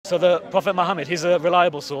So the Prophet Muhammad, he's a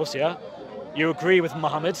reliable source, yeah? You agree with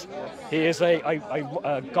Muhammad? He is a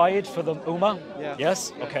guide for the Ummah?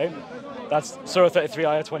 Yes? Okay. That's Surah 33,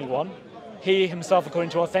 Ayah 21. He himself, according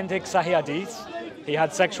to authentic Sahih Hadith, he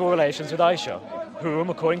had sexual relations with Aisha, whom,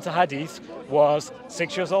 according to Hadith, was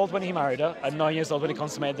 6 years old when he married her and 9 years old when he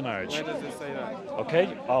consummated the marriage. Where does it say that?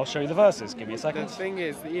 Okay, I'll show you the verses. Give me a second. The thing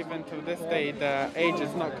is, even to this day, the age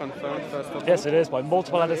is not confirmed, first of all. Yes, it is, by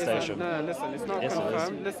multiple attestation. No, listen, it's not Yes,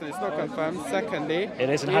 confirmed. Listen, it's not confirmed. Secondly, It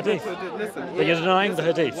is in Hadith. Listen, But you're denying the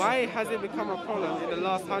Hadith. Why has it become a problem in the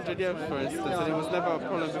last 100 years, for instance, and it was never a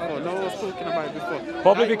problem before? No one was talking about it before.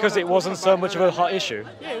 Probably because it wasn't so much of a hot issue.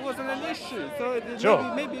 Yeah, it wasn't an issue. So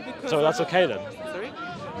Sure. maybe because... So that's okay then. Sorry?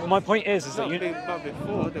 Well, my point is that you... But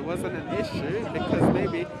before, there wasn't an issue because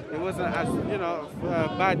maybe it wasn't as,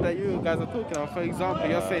 bad that you guys are talking about. For example,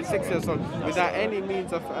 you're saying 6 years old without any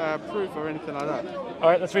means of proof or anything like that. All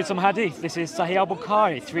right, let's read some hadith. This is Sahih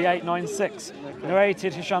al-Bukhari, 3896.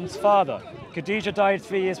 Narrated Hisham's father. Khadija died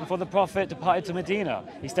 3 years before the Prophet departed to Medina.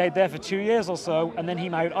 He stayed there for 2 years or so, and then he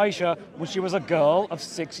married Aisha when she was a girl of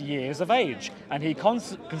 6 years of age. And he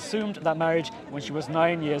consumed that marriage when she was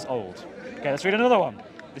 9 years old. Okay, let's read another one.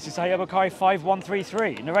 This is Sahih Bukhari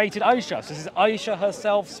 5133, narrated Aisha. So this is Aisha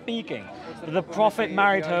herself speaking. The Prophet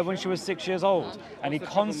married her when she was 6 years old, and he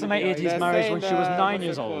consummated his marriage when she was 9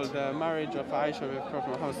 years old. The marriage of Aisha with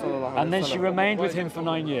Prophet Muhammad. And then she remained with him for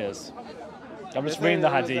 9 years. I'm just reading the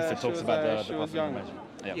hadith that talks about the Prophet marriage.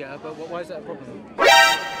 Yeah, but why is that a problem?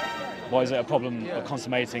 Why is it a problem of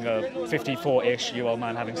consummating a 54-ish-year-old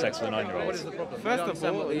man having sex with a 9-year-old? What is the problem? First of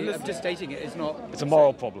all, I'm just stating it is not... It's a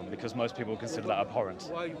moral problem because most people consider that abhorrent.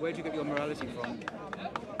 Where do you get your morality from?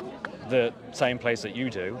 The same place that you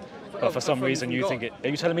do, but for some reason you think it... Are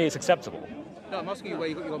you telling me it's acceptable? No, I'm asking you where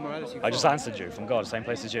you got your morality from. I just answered you, from God, same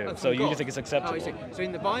place as you. So you think it's acceptable? Oh, I see. So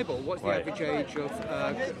in the Bible, what's the average age of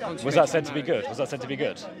consummation? Was that said to be good? Was that said to be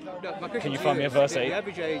good? No, my question Can you to find me a verse? The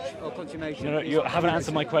average age of consummation... No, you haven't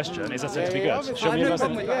answered my question. Is that said to be good? Show me a verse.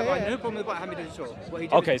 I have no problem with what Muhammad did at all. What he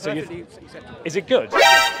did Okay, is so perfectly acceptable. is it good?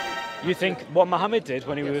 You think what Muhammad did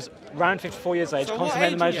when he was around 54 years age,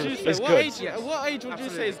 consummating the marriage, is good? What age would you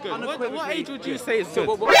say is good? What age would you say is good?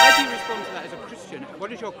 So how do you respond to that as a Christian?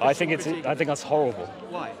 What is your Christian I think that's horrible.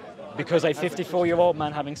 Why? Because a 54-year-old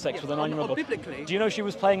man having sex with a 9-year-old... Biblically... Do you know she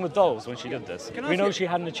was playing with dolls when she did this? We know she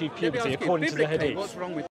hadn't achieved puberty according to the Hadith. What's wrong with